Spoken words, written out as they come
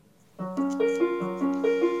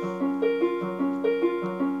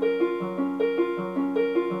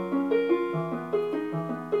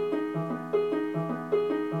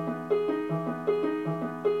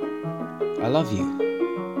love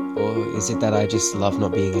you? Or is it that I just love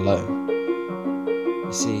not being alone?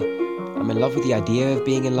 You see, I'm in love with the idea of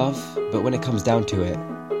being in love, but when it comes down to it,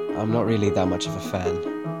 I'm not really that much of a fan.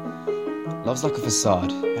 Love's like a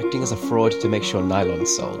facade, acting as a fraud to make sure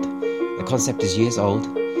nylon's sold. The concept is years old,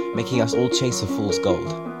 making us all chase a fool's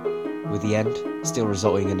gold, with the end still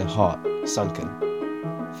resulting in a heart sunken,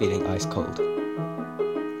 feeling ice cold.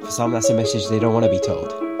 For some, that's a message they don't want to be told,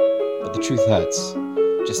 but the truth hurts,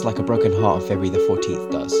 just like a broken heart on February the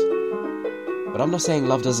 14th does. But I'm not saying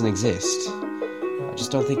love doesn't exist, I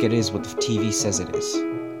just don't think it is what the TV says it is.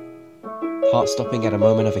 Heart stopping at a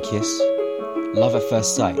moment of a kiss, love at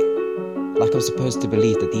first sight, like I'm supposed to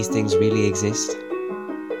believe that these things really exist.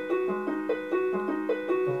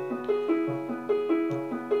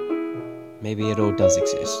 Maybe it all does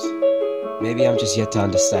exist. Maybe I'm just yet to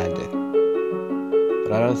understand it.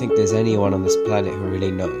 But I don't think there's anyone on this planet who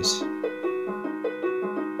really knows.